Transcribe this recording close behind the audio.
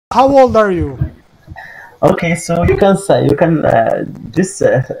How old are you? Okay, so you can say, you can just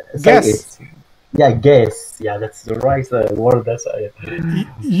say Guess. it. Yeah, guess. Yeah, that's the right word. That's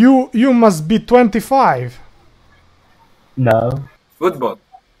You must be 25. No. Football.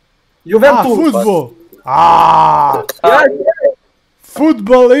 Ah, football. Ah, Yeah.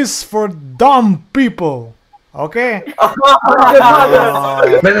 football is for dumb people. Okay.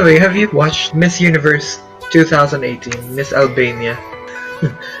 By the way, have you watched Miss Universe 2018, Miss Albania?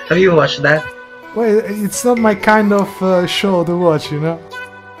 Have you watched that? Well, it's not my kind of show to watch, you know.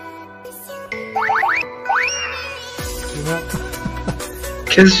 You know.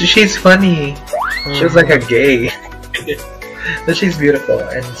 Because she's funny. She was like a gay. But she's beautiful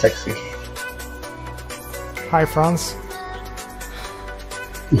and sexy. Hi, Franz.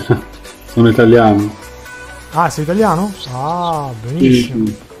 Sono italiano. Ah, sei italiano? Ah, benissimo.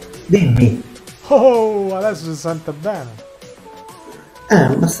 Dimmi. Oh, adesso si sente bene.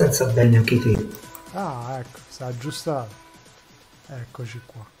 Abbastanza bene anche te. Ah, ecco, si è aggiustato. Eccoci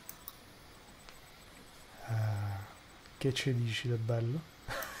qua. Che ci dici del bello?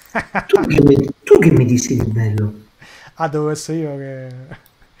 Tu che mi dici di bello? Ah, devo essere io che...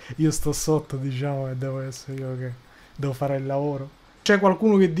 Io sto sotto, diciamo, e devo essere io che devo fare il lavoro. C'è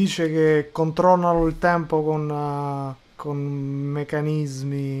qualcuno che dice che controllano il tempo con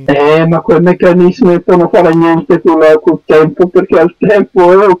meccanismi... Ma quei meccanismi non fare niente col tempo, perché il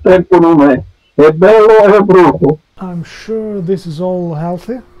tempo è o il tempo non è. È bello o è brutto. I'm sure this is all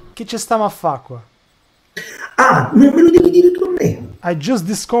healthy. Che ci stiamo a fare qua? Ah, non me lo devi dire tu a me. I just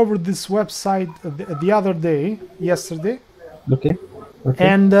discovered this website the other day, yesterday. Okay.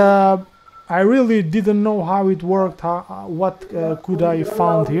 And I really didn't know how it worked, what could I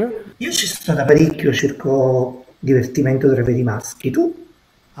found here. Io ci sto da parecchio, cerco divertimento tra veri maschi. Tu?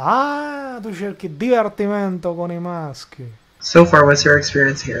 Ah, tu cerchi divertimento con i maschi. So far, what's your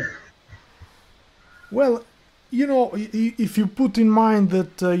experience here? Well, you know, if you put in mind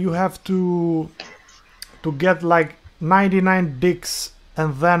that you have to get like 99 dicks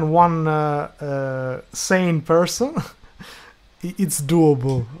and then one sane person, it's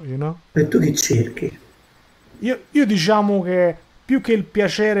doable, you know? E tu che cerchi? Io diciamo che più che il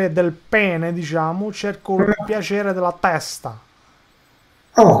piacere del pene, diciamo, cerco il piacere della testa.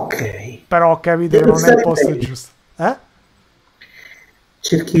 Ok. Però capite che non è il posto giusto.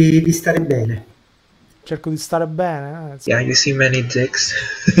 Cerchi di stare bene. Cerco di stare bene. Yeah, you see many dicks.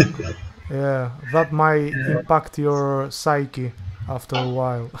 Yeah, that might impact your psyche after a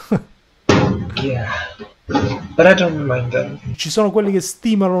while. Yeah, but I don't mind them. Ci sono quelli che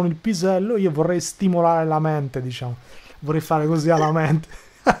stimolano il pisello, io vorrei stimolare la mente, diciamo. Vorrei fare così alla mente.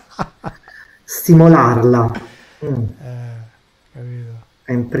 Stimolarla. Capito?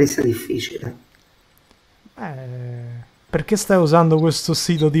 È impresa difficile. Perché stai usando questo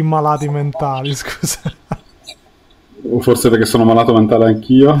sito di malati mentali, scusa? O forse perché sono malato mentale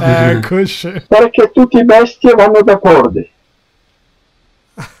anch'io. Eccoci. Perché tutti i bestie vanno d'accordo.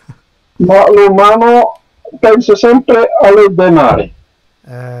 Ma l'umano pensa sempre alle denari.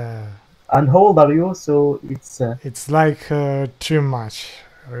 And how old are you? So it's like too much.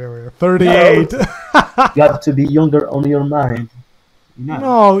 Really. 38. You have to be younger on your mind.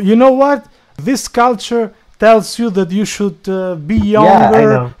 No, you know what? This culture tells you that you should be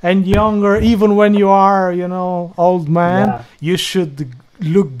younger and younger, even when you are, you know, old man. Yeah. You should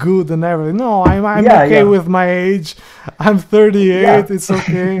look good and everything. No, I'm okay with my age. I'm 38. It's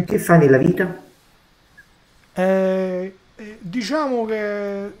okay. Che fai nella vita? Diciamo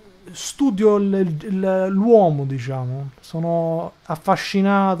che studio l'uomo, diciamo. Sono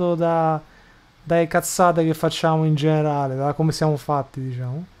affascinato dalle cazzate che facciamo in generale, da come siamo fatti,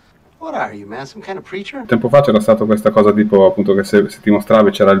 diciamo. What are you, man? Some kind of preacher? Tempo fa c'era stata questa cosa tipo appunto che se ti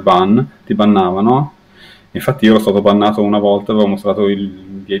mostravi c'era il ban, ti bannavano. Infatti io ero stato bannato una volta, avevo mostrato il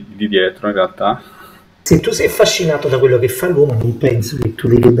di dietro in realtà. Se tu sei affascinato da quello che fa l'uomo, non penso che tu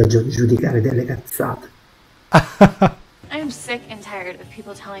li debba giudicare delle cazzate. I am sick and tired of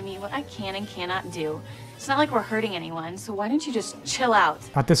people telling me what I can and cannot do. It's not like we're hurting anyone, so why don't you just chill out?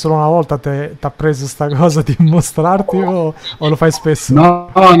 A te solo una volta t'ha preso sta cosa di mostrarti o lo fai spesso? No.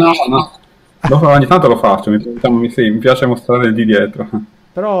 Ogni tanto lo faccio, mi piace mostrare il di dietro.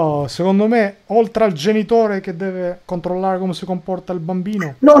 Però secondo me, oltre al genitore che deve controllare come si comporta il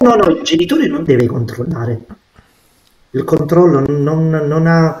bambino... No, il genitore non deve controllare. Il controllo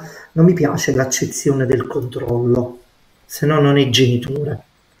non mi piace l'accezione del controllo, se no non è genitore.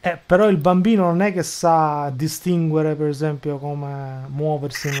 Però il bambino non è che sa distinguere, per esempio, come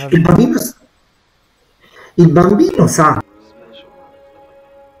muoversi nella vita. Il bambino sa.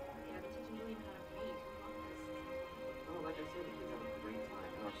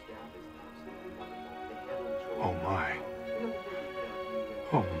 Oh my.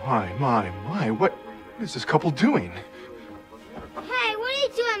 Oh my. What is this couple doing? Hey, what are you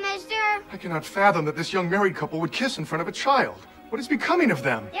doing, mister? I cannot fathom that this young married couple would kiss in front of a child. What is becoming of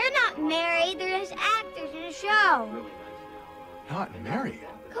them? They're not married, they're just actors in a show. Not married?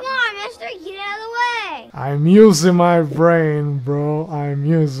 Come on, mister, get out of the way. I'm using my brain, bro. I'm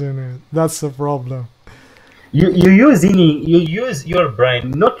using it. That's the problem. You use your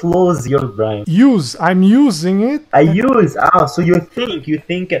brain, not lose your brain. I'm using it. So you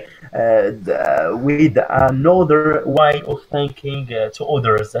think with another way of thinking to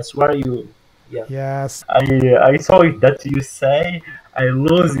others. That's why you. Yeah. Yes. I saw it that you say I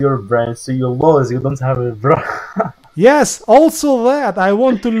lose your brain, so you lose. You don't have a brain. Yes. Also that I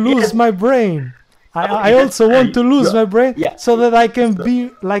want to lose my brain. I also want to lose my brain so that I can be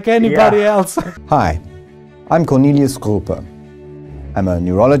like anybody else. Hi. I'm Cornelius Gruppe. I'm a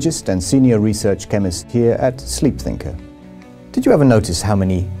neurologist and senior research chemist here at Sleep Thinker. Did you ever notice how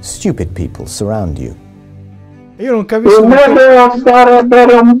many stupid people surround you? Io non capisco. Devo andare a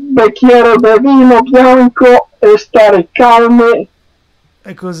bere un bicchiere di vino bianco e stare calmi.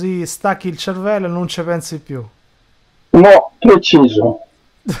 E così stacchi il cervello e non ci pensi più. No, preciso.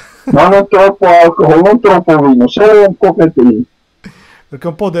 Ma non troppo alcol, non troppo vino, solo un pochettino. Perché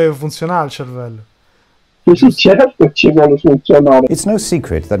un po' deve funzionare il cervello. Sì, certo ci vuole funzionare. It's no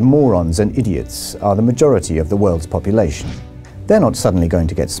secret that morons and idiots are the majority of the world's population. They're not suddenly going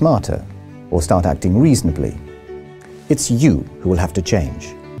to get smarter or start acting reasonably. It's you who will have to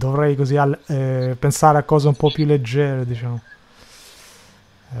change. Dovrei così pensare a cose un po' più leggere, diciamo.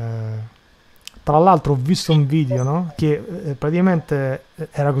 Tra l'altro ho visto un video, no? Che praticamente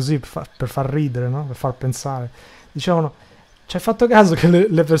era così per far ridere, no? Per far pensare. Dicevano, ci hai fatto caso che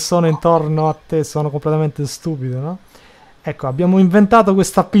le persone intorno a te sono completamente stupide, no? Ecco, abbiamo inventato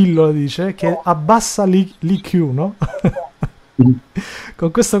questa pillola, dice, che abbassa l'IQ, no?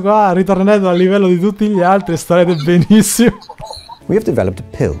 Con questo qua ritornerete al livello di tutti gli altri e starete benissimo. We have developed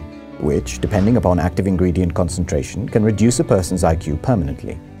a pill, which, depending upon active ingredient concentration, can reduce a person's IQ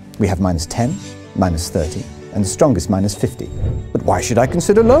permanently. We have -10, -30, and the strongest -50. But why should I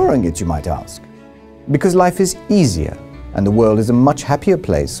consider lowering it, you might ask? Because life is easier, and the world is a much happier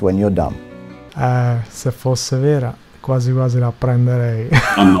place when you're dumb. Se fosse vera, quasi quasi la prenderei.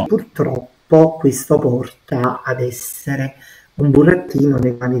 Purtroppo questo porta ad essere un burattino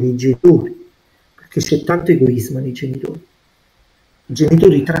nei mani dei genitori, perché c'è tanto egoismo nei genitori. I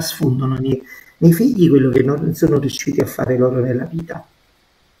genitori trasfondono nei figli quello che non sono riusciti a fare loro nella vita.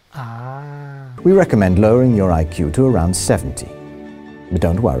 We recommend lowering your IQ to around 70. But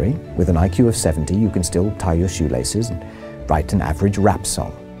don't worry, with an IQ of 70 you can still tie your shoelaces and write an average rap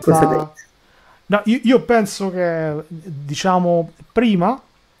song. Cosa pensi? No, io penso che, diciamo, prima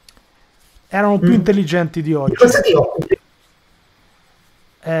erano più intelligenti di oggi. Cosa ti occupi?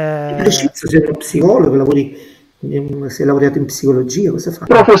 Preciso, sei uno psicologo, sei laureato in psicologia, cosa fai?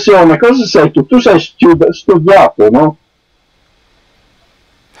 Professione, cosa sei tu? Tu sei studiato, no?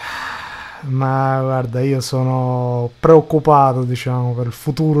 Ma guarda, io sono preoccupato, diciamo, per il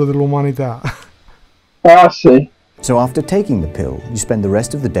futuro dell'umanità. Ah, sì. So after taking the pill, you spend the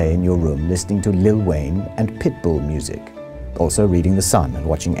rest of the day in your room listening to Lil Wayne and Pitbull music, also reading The Sun and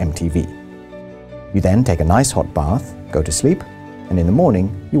watching MTV. You then take a nice hot bath, go to sleep, and in the morning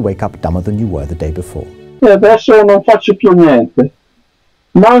you wake up dumber than you were the day before. E adesso non faccio più niente.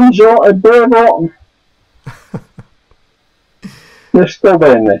 Mangio e bevo e sto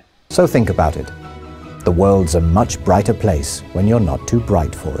bene. So think about it. The world's a much brighter place when you're not too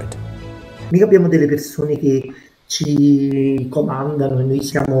bright for it. Mica abbiamo delle persone che ci comandano e noi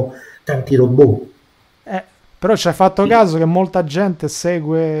siamo tanti robot. Però ci hai fatto caso che molta gente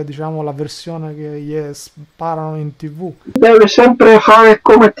segue, diciamo, la versione che gli sparano in TV. Devi sempre fare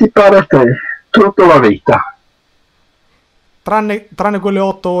come ti pare a te, tutta la vita. Tranne quelle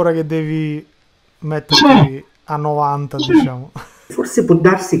 8 ore che devi metterti a 90, diciamo. Forse può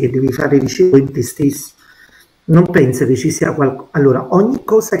darsi che devi fare ricerca in te stesso. Non penso che ci sia qualcosa. Allora, ogni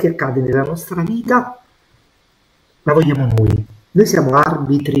cosa che accade nella nostra vita la vogliamo noi. Noi siamo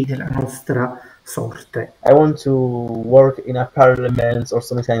arbitri della nostra sorte. I want to work in a parliament or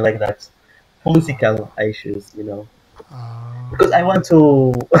something like that. Political issues, you know. Because I want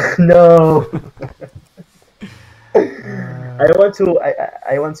to no. I want to.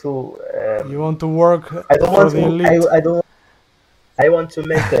 You want to work? I don't want to. I want to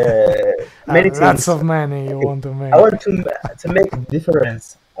make many things. Lots of money you want to make. I want to make a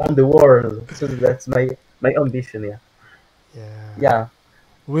difference on the world. So that's my ambition. Yeah.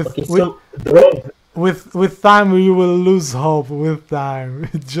 With with time you will lose hope. With time,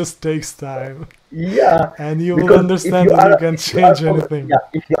 it just takes time. Yeah, and you will understand that you can change anything. Yeah,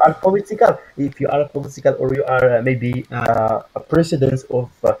 if you are political, or you are maybe a president of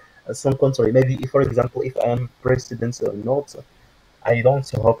some country. Maybe, if, for example, if I am president or not, I don't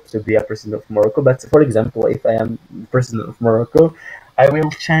hope to be a president of Morocco. But for example, if I am president of Morocco, I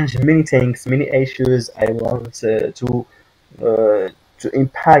will change many things, many issues. I want to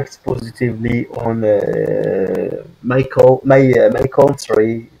impact positively on my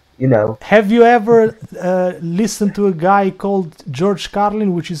country. You know. Have you ever listened to a guy called George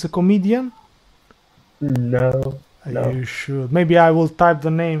Carlin, which is a comedian? No. You should. Maybe I will type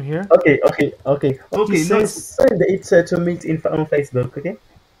the name here. Okay. Says, it's to meet on Facebook. Okay.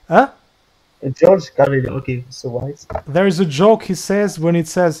 Huh? George Carlin. Okay. So why? There is a joke he says when it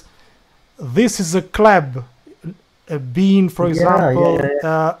says, "This is a club." Being, for example,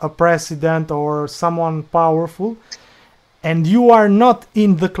 a president or someone powerful, and you are not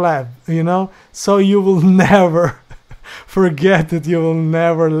in the club, you know, so you will never forget it. They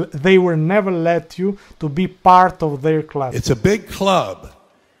will never let you to be part of their club. It's a big club,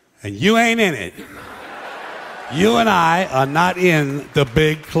 and you ain't in it. You and I are not in the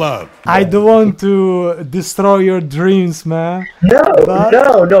big club. I don't want to destroy your dreams, man. No,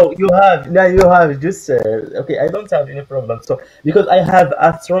 you have just okay. I don't have any problem. So because I have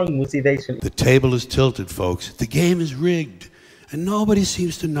a strong motivation. The table is tilted, folks. The game is rigged, and nobody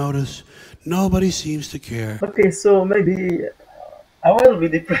seems to notice. Nobody seems to care. Okay, so maybe I will be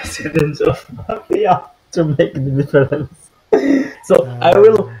the president of Mafia to make the difference. So I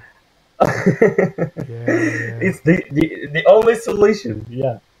will. It's the only solution.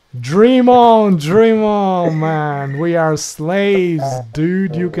 Yeah. Dream on, man. We are slaves,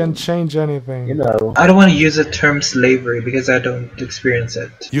 dude. You can change anything. You know. I don't want to use the term slavery because I don't experience it.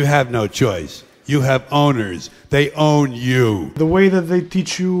 You have no choice. You have owners. They own you. The way that they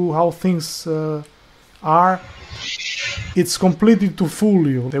teach you how things are, it's completely to fool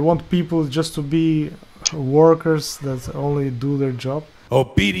you. They want people just to be workers that only do their job.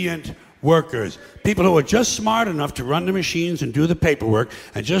 Obedient workers, people who are just smart enough to run the machines and do the paperwork,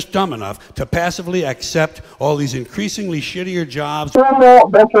 and just dumb enough to passively accept all these increasingly shittier jobs. Uno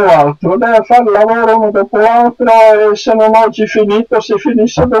dopo l'altro, deve fare il lavoro uno dopo l'altro, e se non oggi finito, si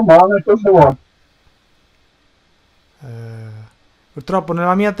finisce domani, cosa vuoi? Purtroppo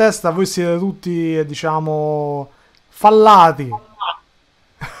nella mia testa voi siete tutti, diciamo, fallati.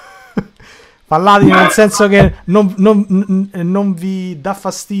 Fallati nel senso che non vi dà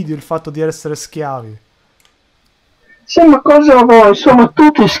fastidio il fatto di essere schiavi. Sì, ma cosa vuoi? Sono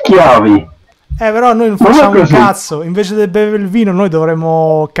tutti schiavi. Però noi non facciamo un cazzo. Invece di bere il vino, noi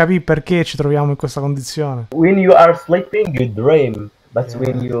dovremmo capire perché ci troviamo in questa condizione. When you are sleeping, you dream. But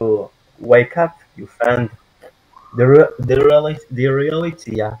when you wake up, you find the reality. Yeah. The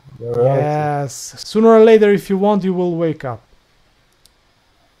reality. Yes. Sooner or later, if you want, you will wake up.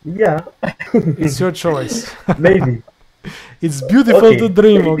 Yeah. It's your choice. Maybe. It's beautiful to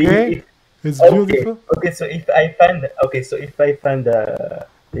dream, okay? It's beautiful. Okay, so if I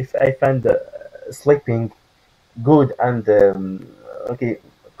find sleeping good and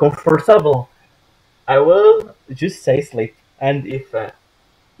comfortable, I will just say sleep. And if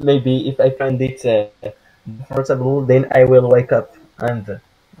maybe if I find it comfortable, then I will wake up and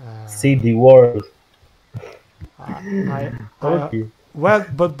see the world. Okay. Well,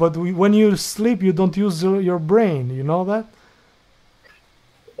 but when you sleep, you don't use your brain. You know that?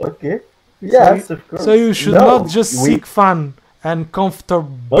 Okay. Yes, of course. So you should not just seek fun and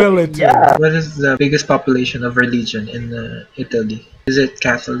comfortability. Yeah. What is the biggest population of religion in Italy? Is it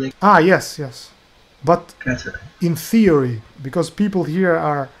Catholic? Ah, yes. But Catholic. In theory, because people here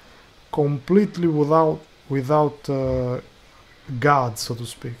are completely without God, so to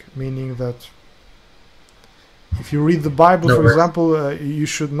speak, meaning that if you read the Bible, for example, you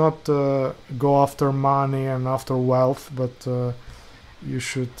should not go after money and after wealth, but you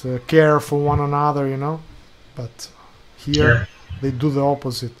should care for one another, you know. But here they do the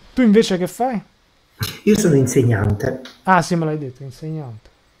opposite. Tu invece che fai? Io sono insegnante. Ah, sì, me l'hai detto, insegnante.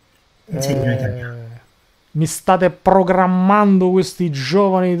 Insegno italiano. Mi state programmando questi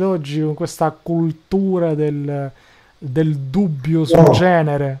giovani d'oggi con questa cultura del dubbio sul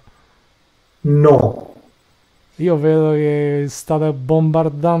genere? No. Io vedo che state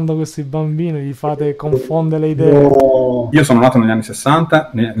bombardando questi bambini, gli fate confondere le idee. No. Io sono nato negli anni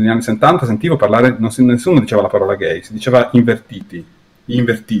 60, negli anni 70 sentivo parlare, nessuno diceva la parola gay, si diceva invertiti,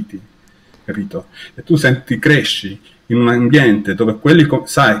 capito? E tu cresci in un ambiente dove quelli,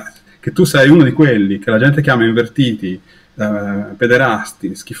 sai, che tu sei uno di quelli che la gente chiama invertiti,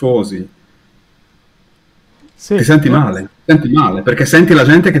 pederasti, schifosi, Sì. Ti senti male, perché senti la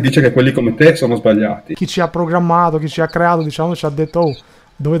gente che dice che quelli come te sono sbagliati. Chi ci ha programmato, chi ci ha creato, diciamo, ci ha detto, oh,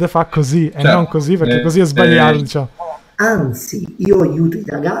 dovete fare così e Certo. non così, perché così è sbagliato, diciamo. Anzi, io aiuto i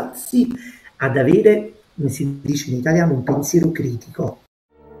ragazzi ad avere, come si dice in italiano, un pensiero critico.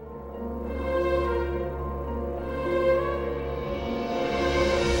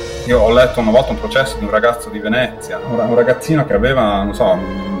 Io ho letto una volta un processo di un ragazzo di Venezia, un ragazzino che aveva, non so,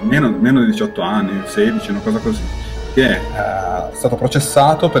 meno di 18 anni, 16, una cosa così, che è stato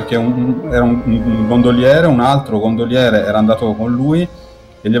processato perché era un gondoliere, un altro gondoliere era andato con lui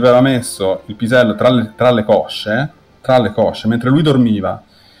e gli aveva messo il pisello tra le cosce, mentre lui dormiva,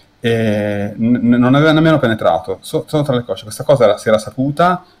 e non aveva nemmeno penetrato, solo tra le cosce. Questa cosa si era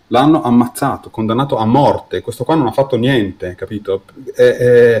saputa, l'hanno ammazzato, condannato a morte. Questo qua non ha fatto niente, capito?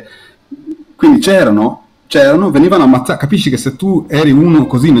 Quindi c'erano, venivano ammazzati. Capisci che se tu eri uno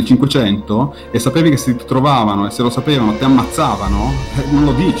così nel 500 e sapevi che si trovavano e se lo sapevano ti ammazzavano, non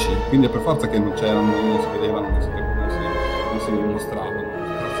lo dici. Quindi è per forza che non c'erano, non si vedevano, non si dimostravano.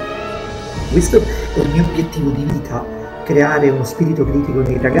 Questo è il mio obiettivo di vita. Creare uno spirito critico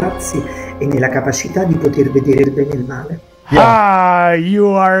nei ragazzi e nella capacità di poter vedere il bene e il male. Ah,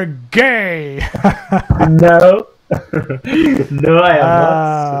 you are gay! No. No, I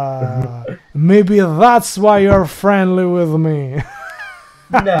am not. Maybe that's why you're friendly with me.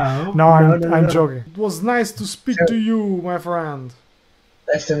 No, I'm joking. It was nice to speak to you, my friend.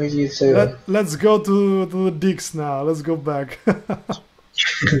 Nice to meet you too. Let's go to the dicks now. Let's go back.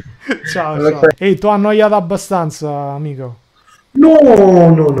 Ciao. Ehi, ti ho annoiato abbastanza, amico? No.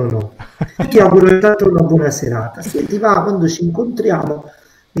 Ti auguro intanto una buona serata. Se ti va, quando ci incontriamo,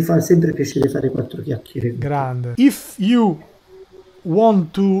 mi fa sempre piacere fare 4 chiacchiere. Grande. If you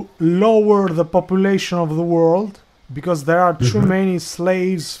want to lower the population of the world, because there are too many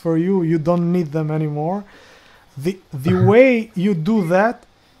slaves for you, you don't need them anymore. The way you do that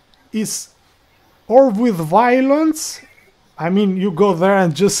is or with violence. I mean, you go there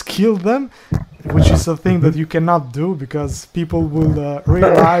and just kill them, which is a thing that you cannot do because people will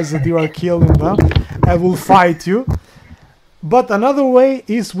realize that you are killing them and will fight you. But another way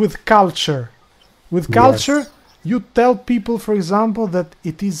is with culture. With culture, you tell people, for example, that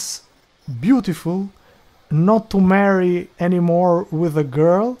it is beautiful not to marry anymore with a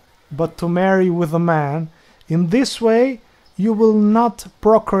girl, but to marry with a man. In this way, you will not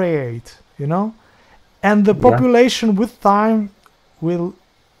procreate, you know? And the population with time will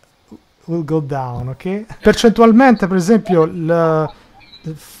go down, ok? Percentualmente, per esempio,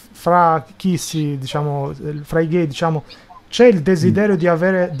 fra i gay, diciamo, c'è il desiderio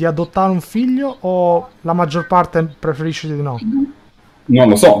di adottare un figlio o la maggior parte preferisce di no? Non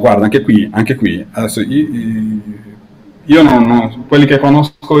lo so, guarda, anche qui, adesso io non, quelli che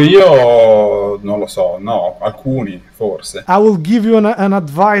conosco io non lo so, no, alcuni forse. I will give you an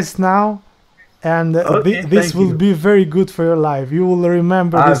advice now. And this will be very good for your life. You will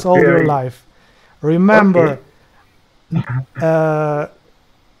remember this all your life. Remember, the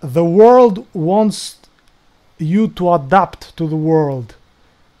world wants you to adapt to the world.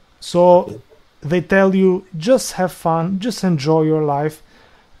 So they tell you, just have fun, just enjoy your life.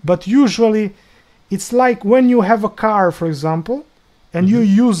 But usually, it's like when you have a car, for example, and you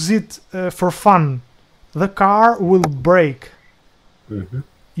use it for fun. The car will break,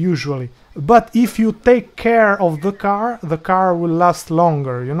 usually. But if you take care of the car will last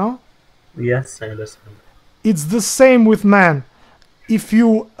longer, you know? Yes, I understand. It's the same with man. If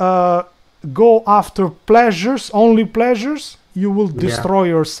you go after pleasures, only pleasures, you will destroy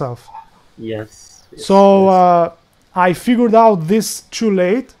yourself. Yes. So I figured out this too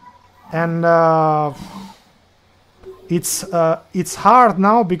late, and it's hard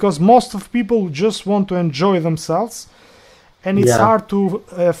now because most of people just want to enjoy themselves. And it's hard to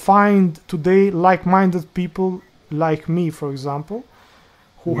find today like-minded people like me, for example,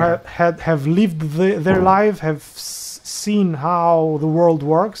 who have lived their life, have seen how the world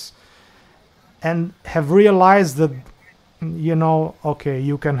works, and have realized that, you know, okay,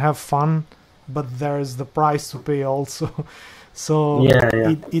 you can have fun, but there is the price to pay also. So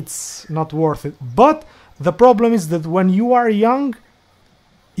it's not worth it. But the problem is that when you are young,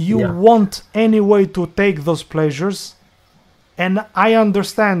 you want anyway to take those pleasures. And I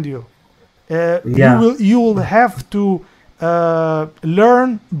understand you. You will have to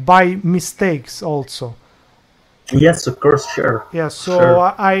learn by mistakes also. Yes, of course, sure. Yeah, so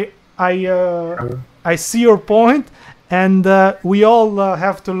I see your point, and we all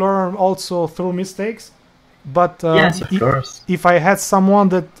have to learn also through mistakes. But yes, of course. If I had someone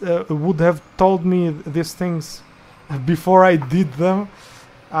that would have told me these things before I did them,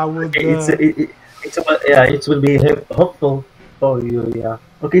 I would. it will be helpful for you, yeah.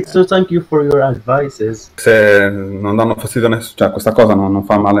 Ok, so thank you for your advices. Se non danno fastidio a nessuno, cioè questa cosa non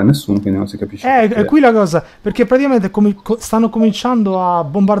fa male a nessuno, quindi non si capisce. È qui la cosa, perché praticamente stanno cominciando a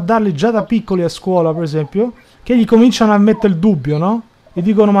bombardarli già da piccoli a scuola, per esempio, che gli cominciano a mettere il dubbio, no? Gli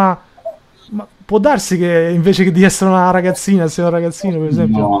dicono, ma può darsi che invece che di essere una ragazzina sia un ragazzino, per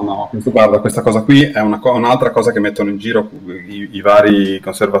esempio? No, guarda, questa cosa qui è un'altra cosa che mettono in giro i vari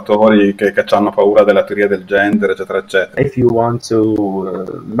conservatori che hanno paura della teoria del gender, eccetera, eccetera. If you want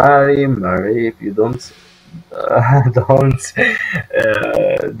to marry, if you don't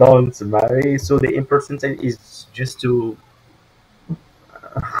marry. So the important thing is just to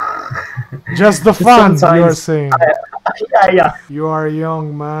just the fun, you are saying. Yeah. You are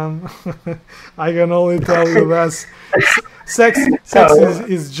young, man. I can only tell you that sex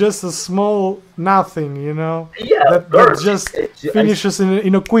is just a small nothing, you know. Yeah, that just finishes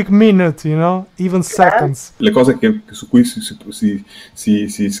in a quick minute, you know, even seconds. Le cose su cui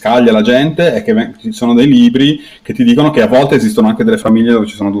si scaglia la gente è che ci sono dei libri che ti dicono che a volte esistono anche delle famiglie dove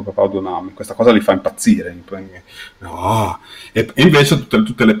ci sono due papà o due mamme. Questa cosa li fa impazzire. No. E invece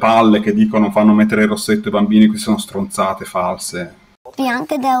tutte le palle che dicono fanno mettere il rossetto ai bambini, queste sono stronzate false.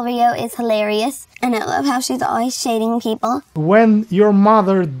 Bianca Del Rio is hilarious, and I love how she's always shading people. When your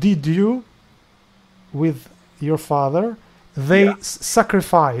mother did you with your father, they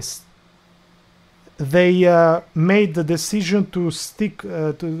sacrificed. They made the decision to stick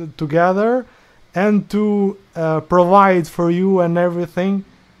together and to provide for you and everything.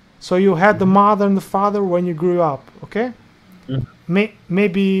 So you had the mother and the father when you grew up, okay?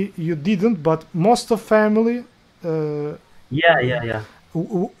 Maybe you didn't, but most of family. Yeah.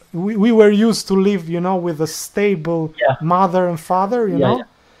 We were used to live, you know, with a stable mother and father, you know,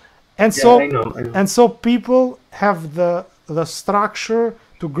 and so I know. and so people have the structure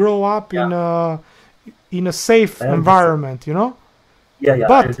to grow up in a safe environment, you know. Yeah.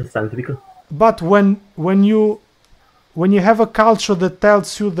 But I understand because. But when you have a culture that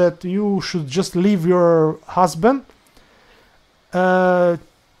tells you that you should just leave your husband,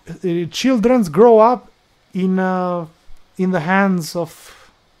 children grow up in the hands of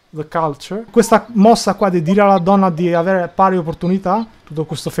the culture. Questa mossa qua di dire alla donna di avere pari opportunità, tutto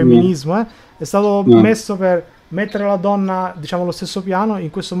questo femminismo, è stato messo per mettere la donna, diciamo, allo stesso piano, in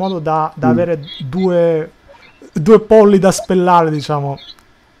questo modo da avere due polli da spellare, diciamo,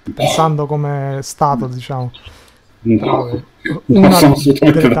 pensando come stato, diciamo. Non sono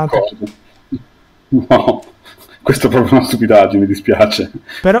assolutamente d'accordo. No, questo è proprio una stupidaggine, mi dispiace.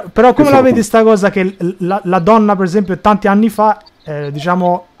 Però come la vedi sta cosa che la donna, per esempio, tanti anni fa,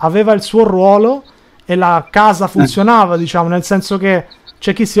 diciamo, aveva il suo ruolo e la casa funzionava, diciamo, nel senso che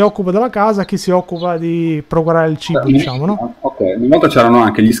c'è chi si occupa della casa, chi si occupa di procurare il cibo, diciamo, no? Ok, una volta c'erano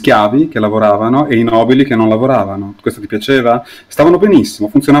anche gli schiavi che lavoravano e i nobili che non lavoravano. Questo ti piaceva? Stavano benissimo,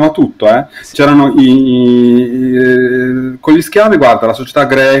 funzionava tutto, Sì. C'erano con gli schiavi, guarda, la società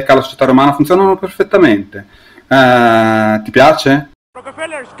greca, la società romana funzionavano perfettamente. Ti piace?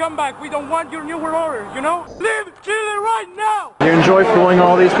 Rockefellers, come back. We don't want your new world order, you know? Leave Chile right now! You enjoy fooling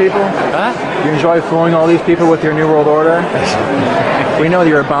all these people? Huh? You enjoy fooling all these people with your new world order? We know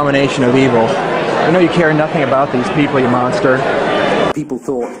you're an abomination of evil. We know you care nothing about these people, you monster. People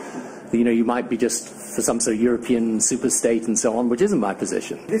thought that, you know, you might be just for some sort of European super state and so on, which isn't my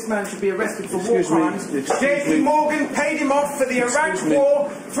position. This man should be arrested for war crimes. JP Morgan paid him off for the Iraq war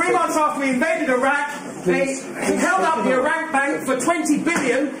 3 months after we invaded Iraq. They held up the Iraq bank for $20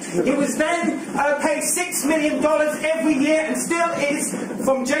 billion. He was then paid $6 million every year and still is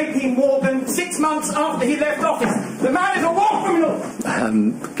from JP Morgan 6 months after he left office. The man is a war criminal.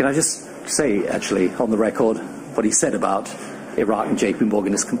 Can I just say, actually, on the record, what he said about Iraq and JP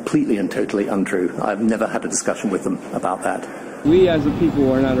Morgan is completely and totally untrue. I've never had a discussion with them about that. We as a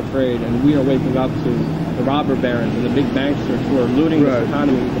people are not afraid, and we are waking up to the robber barons and the big banksters who are looting this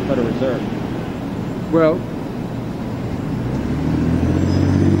economy with the Federal Reserve. Well,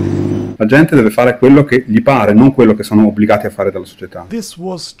 la gente deve fare quello che gli pare, non quello che sono obbligati a fare dalla società. This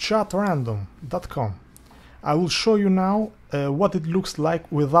was chatrandom.com. I will show you now what it looks like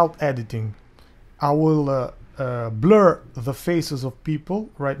without editing. I will blur the faces of people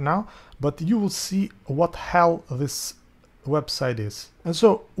right now, but you will see what hell this website is. And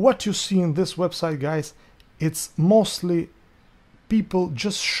so what you see in this website, guys, it's mostly people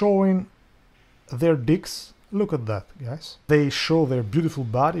just showing their dicks. Look at that, guys. They show their beautiful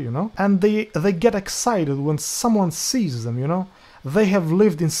body, you know, and they get excited when someone sees them, you know. They have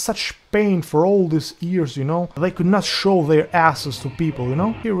lived in such pain for all these years, you know. They could not show their asses to people, you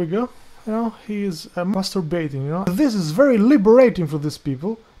know. Here we go. You know, he is masturbating, you know. This is very liberating for these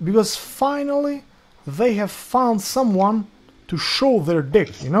people, because finally they have found someone to show their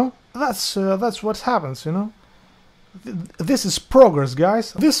dick, you know? That's what happens, you know? This is progress,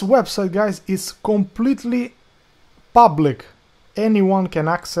 guys. This website, guys, is completely public. Anyone can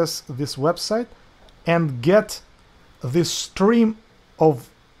access this website and get this stream of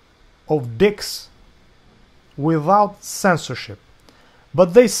dicks without censorship.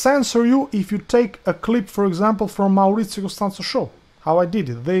 But they censor you if you take a clip, for example, from Maurizio Costanzo show. How I did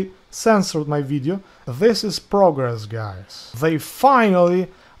it. They censored my video. This is progress, guys. They finally,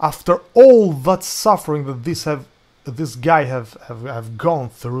 after all that suffering that this guy have gone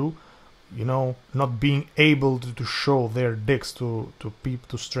through, you know, not being able to show their dicks to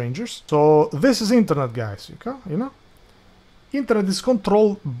strangers. So this is internet, guys. You know, internet is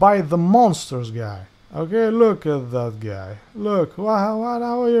controlled by the monsters, guy. Okay, look at that guy. Look, how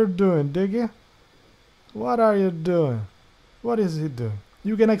are you doing, Diggy? What are you doing? What is he doing?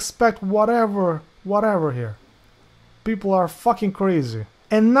 You can expect whatever here. People are fucking crazy.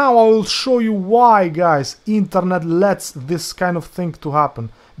 And now I will show you why, guys, internet lets this kind of thing to happen.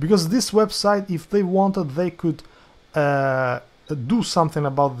 Because this website, if they wanted, they could do something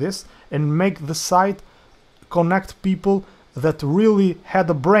about this and make the site connect people that really had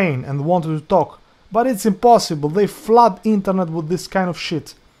a brain and wanted to talk. But it's impossible. They flood internet with this kind of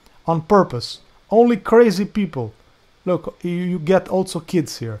shit on purpose. Only crazy people. Look, you get also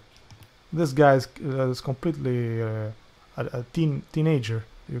kids here. This guy is completely a teenager.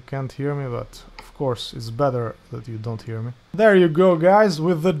 You can't hear me, but of course it's better that you don't hear me. There you go, guys,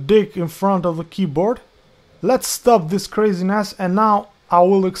 with the dick in front of the keyboard. Let's stop this craziness, and now I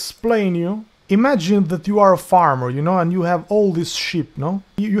will explain you. Imagine that you are a farmer, you know, and you have all these sheep, no?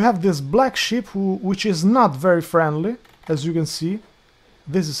 You have this black sheep which is not very friendly, as you can see.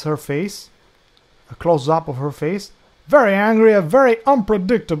 This is her face, a close-up of her face. Very angry, very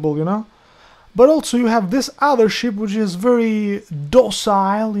unpredictable, you know? But also you have this other sheep which is very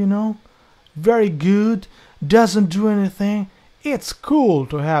docile, you know? Very good, doesn't do anything. It's cool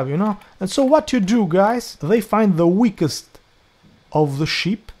to have, you know? And so what you do, guys, they find the weakest of the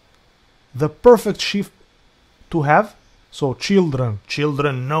sheep, the perfect sheep to have. So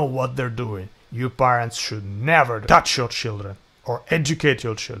children know what they're doing. You parents should never touch your children or educate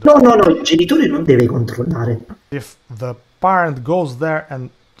your children. No, il genitore non deve controllare. If the parent goes there and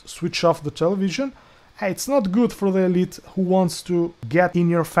switch off the television, hey, it's not good for the elite who wants to get in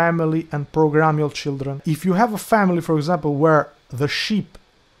your family and program your children. If you have a family, for example, where the sheep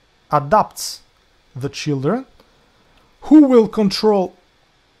adopts the children, who will control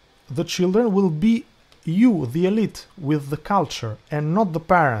the children will be you, the elite, with the culture, and not the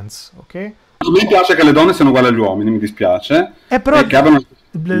parents, ok? A me piace che le donne siano uguali agli uomini, mi dispiace. Però che abbiano...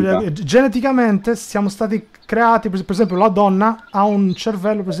 geneticamente siamo stati creati, per esempio la donna ha un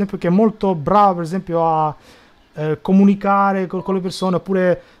cervello, per esempio, che è molto brava, per esempio, a comunicare con le persone,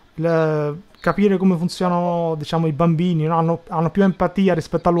 oppure capire come funzionano, diciamo, i bambini, no? hanno più empatia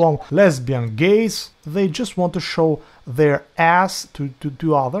rispetto all'uomo. Lesbian, gays, they just want to show their ass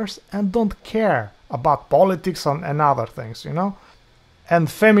to others and don't care about politics and other things, you know? And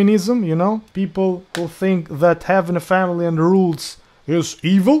feminism, you know, people who think that having a family and rules is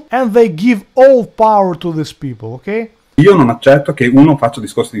evil, and they give all power to these people, ok? Io non accetto che uno faccia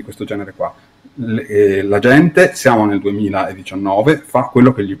discorsi di questo genere qua. La gente, siamo nel 2019, fa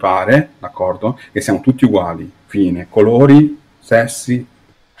quello che gli pare, d'accordo? E siamo tutti uguali, fine, colori, sessi.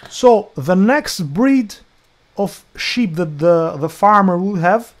 So, the next breed of sheep that the farmer will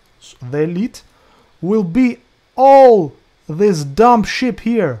have, the elite, will be all this dumb sheep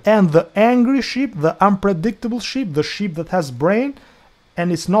here. And the angry sheep, the unpredictable sheep, the sheep that has brain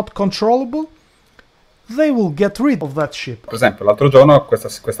and is not controllable, they will get rid of that sheep. Per esempio, l'altro giorno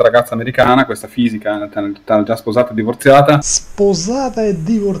questa ragazza americana, questa fisica, già sposata e divorziata. Sposata e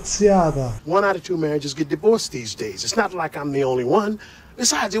divorziata. 1 out of 2 marriages get divorced these days. It's not like I'm the only one.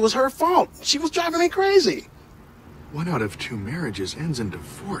 Besides, it was her fault. She was driving me crazy. 1 out of 2 marriages ends in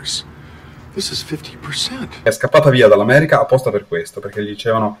divorce. This is 50%. È scappata via dall'America apposta per questo, perché gli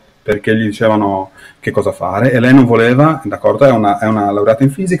dicevano che cosa fare, e lei non voleva, d'accordo, è una laureata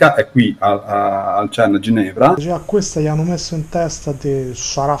in fisica, è qui al CERN a Ginevra. Già, a questa gli hanno messo in testa che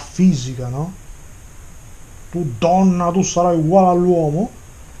sarà fisica, no? Tu donna, tu sarai uguale all'uomo.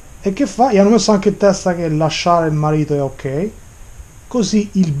 E che fa? Gli hanno messo anche in testa che lasciare il marito è ok.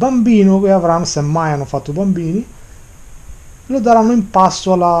 Così il bambino che avranno, se mai hanno fatto bambini, lo daranno in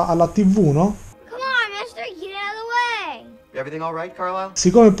pasto alla TV, no? Everything all right, Carlisle?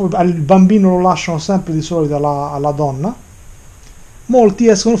 Siccome poi il bambino lo lasciano sempre di solito alla donna, molti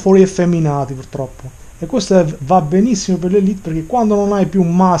escono fuori effeminati purtroppo. E questo va benissimo per l'elite, perché quando non hai più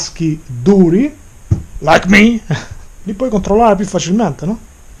maschi duri, like me, li puoi controllare più facilmente, no?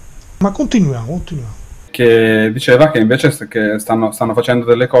 Ma continuiamo. Che diceva che invece che stanno facendo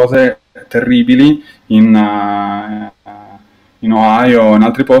delle cose terribili in Ohio o in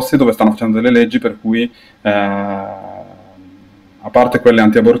altri posti dove stanno facendo delle leggi per cui, a parte quelle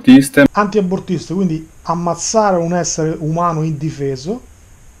antiabortiste, quindi ammazzare un essere umano indifeso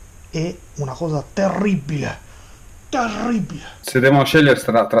è una cosa terribile. Se devono scegliere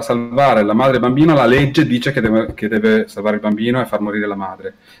tra salvare la madre e il bambino, la legge dice che deve salvare il bambino e far morire la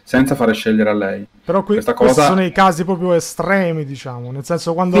madre, senza fare scegliere a lei. Però questi sono i casi proprio estremi, diciamo, nel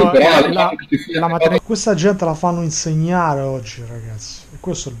senso quando questa gente la fanno insegnare oggi, ragazzi, e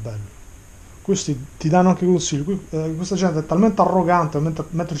questo è il bello. Questi ti danno anche consigli. Questa gente è talmente arrogante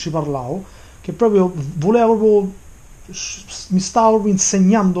mentre ci parlavo che proprio voleva proprio, mi stava proprio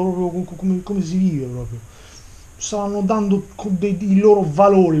insegnando proprio come si vive proprio. Stavano dando i loro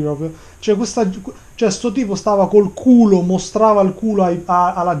valori proprio. Cioè sto tipo stava col culo, mostrava il culo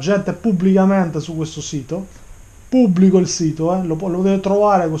alla gente pubblicamente su questo sito. Pubblico il sito, lo deve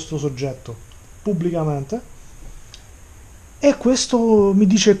trovare questo soggetto pubblicamente. E questo mi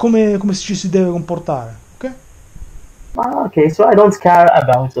dice come ci si deve comportare, ok? Okay, so I don't care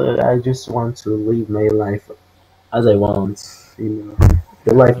about. I just want to live my life as I want.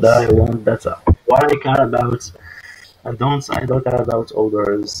 The life that I want. That's what I care about. I don't care about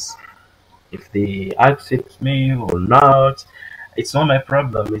others. If they accept me or not, it's not my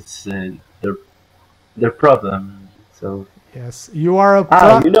problem. It's their problem. So yes, you are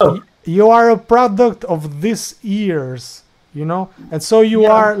a product of these years, you know, and so you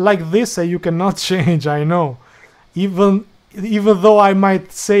are like this, and you cannot change. I know, even though I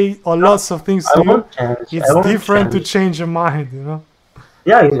might say lots of things to you, it's different to change your mind, you know.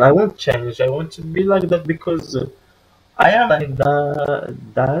 Yeah, I won't change. I want to be like that because. I am like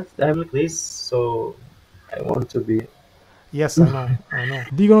that. I'm like this, so I want to be. Yes, I know.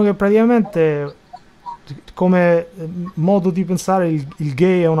 Dicono che praticamente, come modo di pensare, il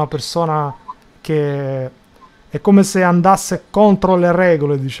gay è una persona che è come se andasse contro le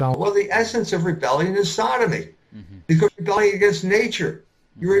regole, diciamo. Well, the essence of rebellion is sodomy, because you're rebelling against nature.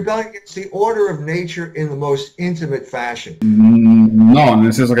 You're rebelling against the order of nature in the most intimate fashion. No,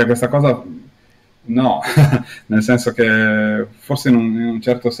 nel senso che questa cosa. No, nel senso che forse in un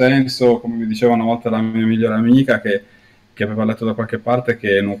certo senso, come mi diceva una volta la mia migliore amica, che aveva letto da qualche parte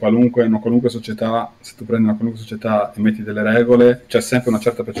che in una qualunque società, se tu prendi una qualunque società e metti delle regole, c'è sempre una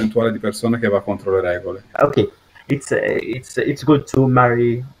certa percentuale di persone che va contro le regole. Okay, it's good to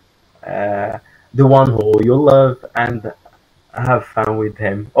marry the one who you love and have fun with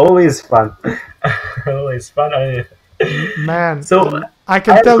him. Always fun. Always fun. Man, so I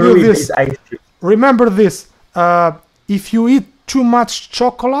can tell you this. Remember this, if you eat too much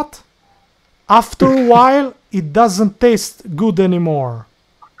chocolate, after a while it doesn't taste good anymore.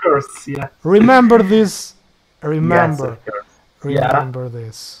 Of course, yeah. Remember this. Remember. Yes, of course. Remember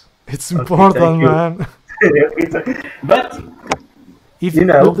this. It's important, man. But if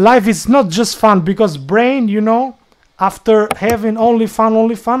life is not just fun, because brain, you know, after having only fun,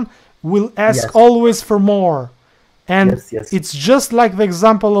 will ask always for more. And it's just like the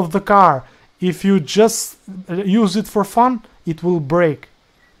example of the car. If you just use it for fun, it will break.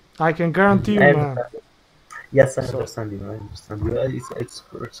 I can guarantee you, man. Yes, I understand you. It's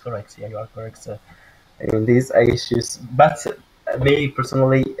correct. Yeah, you are correct in these issues. But me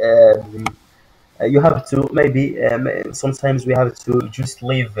personally, you have to maybe sometimes we have to just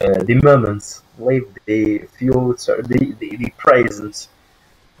live the moments, live the future, the present.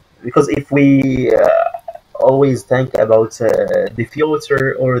 Because if we always think about the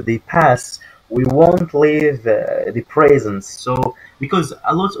future or the past, we won't live the present. So because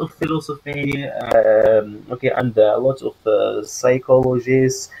a lot of philosophy and a lot of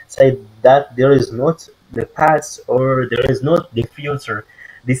psychologists say that there is not the past or there is not the future.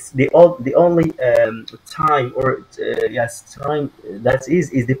 The only time or time that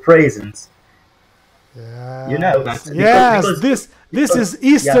is the present. You know that. Because this is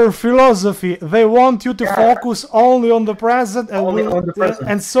Eastern philosophy. They want you to focus only on the present,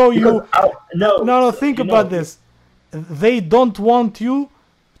 and so you. Think about this. They don't want you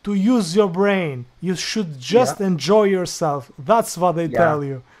to use your brain. You should just enjoy yourself. That's what they tell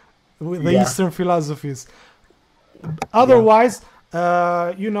you. With the Eastern philosophies. Otherwise,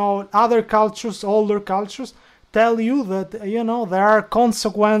 other cultures, older cultures, tell you that there are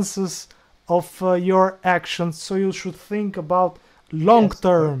consequences of your actions, so you should think about long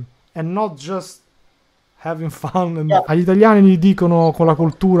term and not just having fun. Agli italiani gli dicono con la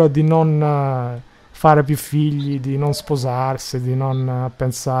cultura di non fare più figli, di non sposarsi, di non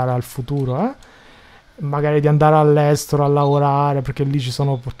pensare al futuro, magari di andare all'estero a lavorare perché lì ci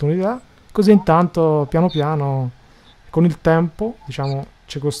sono opportunità. Così intanto piano piano con il tempo, diciamo,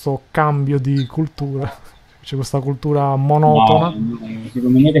 c'è questo cambio di cultura, c'è questa cultura monotona. No,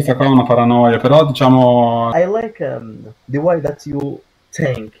 secondo me questa qua è una paranoia, però diciamo... I like the way that you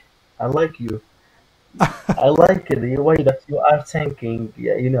think. I like you. I like the way that you are thinking,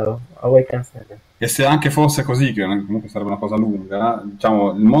 you know, how I can say that. E se anche fosse così, che comunque sarebbe una cosa lunga,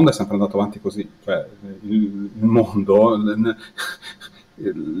 diciamo, il mondo è sempre andato avanti così, cioè il mondo,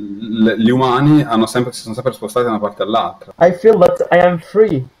 gli umani si sono sempre spostati da una parte all'altra. I feel that I am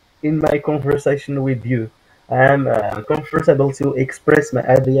free in my conversation with you. I am comfortable to express my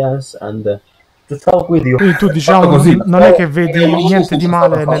ideas and to talk with you. Quindi tu, diciamo, non è che vedi niente di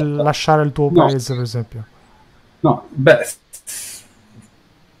male nel lasciare il tuo paese, per esempio. No, beh,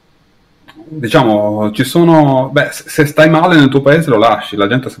 diciamo, ci sono... Beh, se stai male nel tuo paese lo lasci, la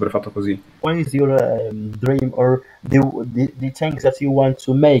gente ha sempre fatto così. What is your dream or the things that you want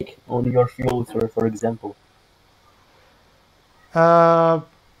to make on your future, for example?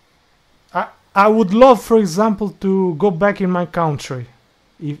 I would love, for example, to go back in my country,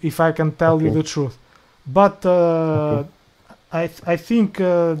 if I can tell you the truth. But I think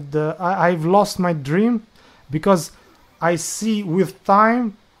I've lost my dream because I see with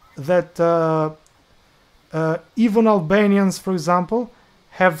time that even Albanians, for example,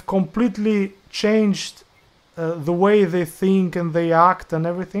 have completely changed the way they think and they act and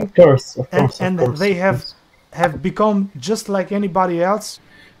everything. Of course, and they have become just like anybody else.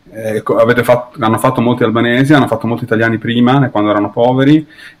 Hanno fatto molti albanesi, hanno fatto molti italiani prima, quando erano poveri,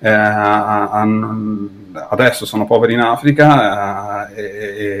 adesso sono poveri in Africa.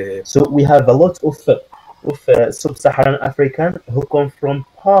 So we have a lot of sub-Saharan African who come from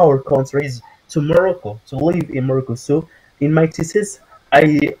poor countries to Morocco, to live in Morocco. So in my thesis,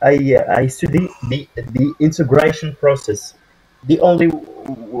 I study the integration process. The only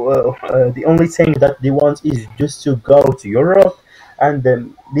thing that they want is just to go to Europe, and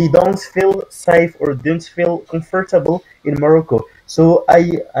they don't feel safe or don't feel comfortable in Morocco. So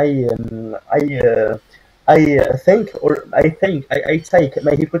I take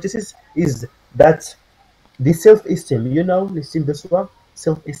my hypothesis is that the self-esteem, you know,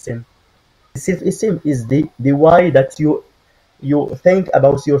 self-esteem. Self-esteem is the way that you think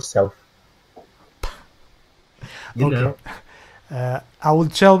about yourself. You know. I will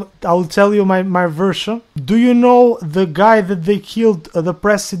tell you my version. Do you know the guy that they killed, the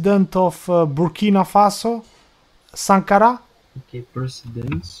president of Burkina Faso, Sankara? Okay,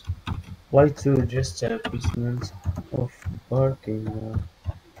 president. Why to just president of Burkina?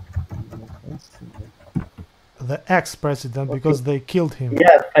 The ex-president, because they killed him.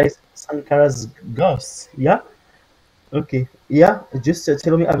 Yeah, Sankara's ghost. Yeah. Okay. Yeah. Just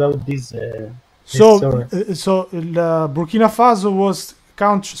tell me about this. So Burkina Faso was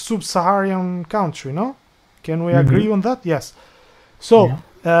sub-Saharan country, no? Can we agree on that? Yes. So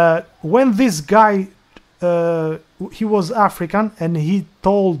when this guy, he was African, and he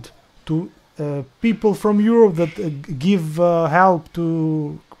told to people from Europe that give help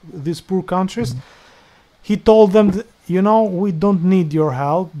to these poor countries, he told them that, you know, we don't need your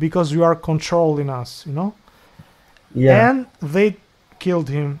help because you are controlling us, you know? Yeah. And they killed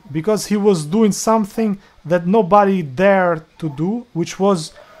him because he was doing something that nobody dared to do, which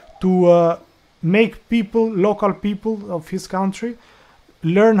was to make local people of his country,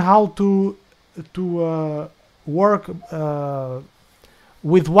 learn how to work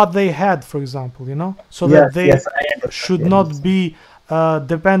with what they had, for example, you know, so that they should not be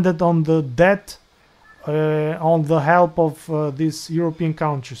dependent on the debt, on the help of these European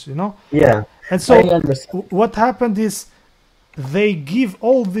countries, you know. Yeah. And so what happened is, they give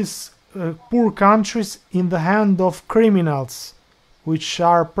all these poor countries in the hand of criminals, which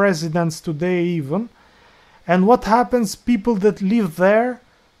are presidents today even. And what happens, people that live there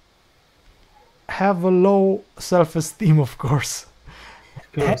have a low self-esteem, of course.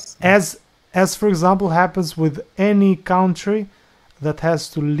 As for example happens with any country that has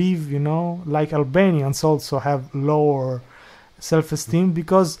to live, you know, like Albanians also have lower self-esteem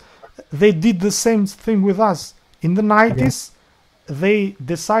because they did the same thing with us. In the 90s, they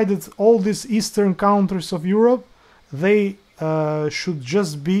decided all these eastern countries of Europe, they should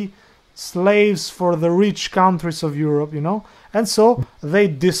just be slaves for the rich countries of Europe, you know. And so they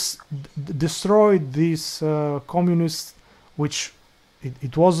destroyed these communists, which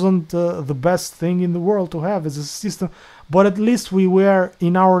it wasn't the best thing in the world to have as a system, but at least we were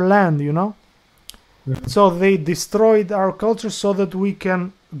in our land, you know. So they destroyed our culture so that we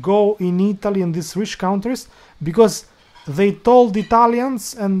can go in Italy and these rich countries, because they told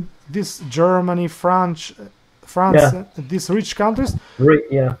Italians and this Germany, France, these rich countries,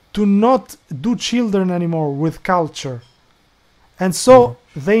 to not do children anymore with culture, and so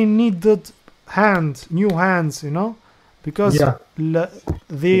they needed new hands, you know, because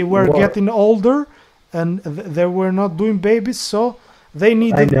they were getting older and they were not doing babies, so they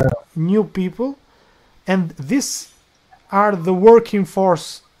needed new people, and these are the working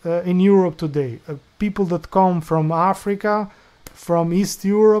force in Europe today. People that come from Africa, from East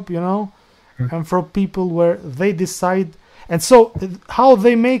Europe, you know, and from people where they decide. And so how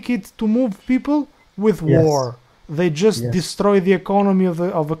they make it to move people? With war. They just destroy the economy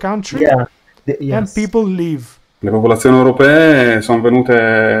of a country, and people leave. Le popolazioni europee sono venute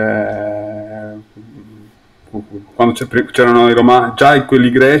quando c'erano i Romani, già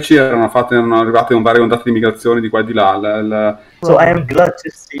quelli greci erano arrivati con varie ondate di migrazione di qua e di là. So I am glad to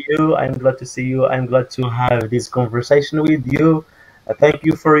see you. I'm glad to see you. I'm glad to have this conversation with you. Thank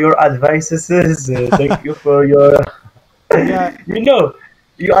you for your advices. Thank you for your. You know,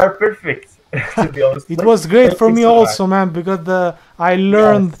 you are perfect. To be honest, it was great for me also, man, because I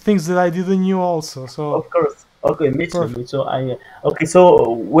learned things that I didn't knew also. So of course, okay, me too. Me too. Okay,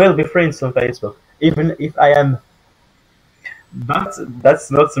 so we'll be friends on Facebook, even if I am. That's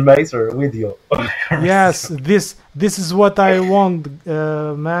not the matter with you. Yes, this is what I want,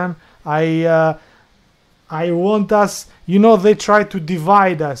 man. I want us, you know, they try to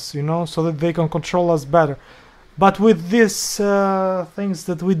divide us, you know, so that they can control us better. But with these things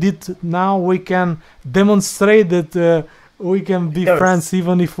that we did now, we can demonstrate that we can be friends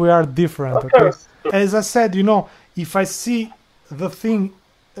even if we are different. Okay? As I said, you know, if I see the thing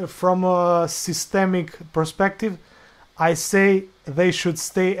from a systemic perspective, I say they should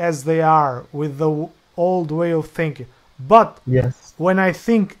stay as they are with the old way of thinking. But when I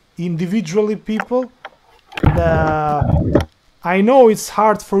think individually people, I know it's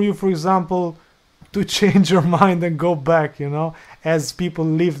hard for you, for example, to change your mind and go back, you know, as people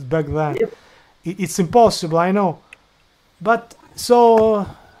lived back then. It's impossible, I know. But so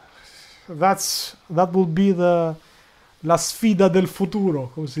that will be la sfida del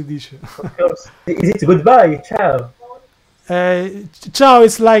futuro, come si dice. Of course. Is it goodbye? Ciao. Ciao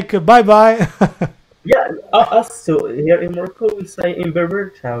is like bye bye. Yeah, us so here in Morocco we say in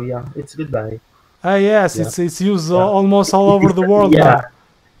Berber, ciao. Yeah, it's goodbye. Yes, it's used almost all over the world. Yeah,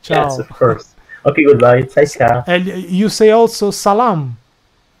 ciao. Yes, of course. Okay, goodbye. Ciao. And you say also salam.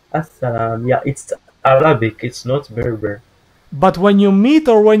 Assalam. Yeah, it's Arabic. It's not Berber. But when you meet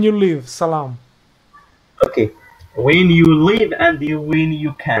or when you leave, salam. Okay. When you leave and when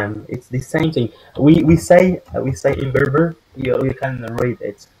you can, it's the same thing. We say in Berber, you can read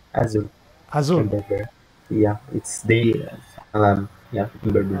it Azul. Azul. In Berber. Yeah, it's the yeah,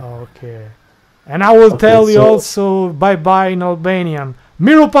 in Berber. Okay. And I will tell you also bye bye in Albanian.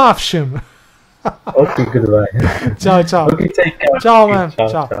 Miro pafshim. Okay, goodbye. Ciao, ciao. Okay, take care. Ciao, man.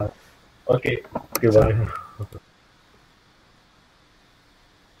 Ciao. Okay, goodbye. Ciao.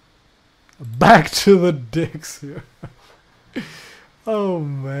 Back to the dicks here. Oh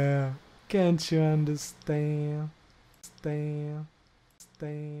man, can't you understand? Stand.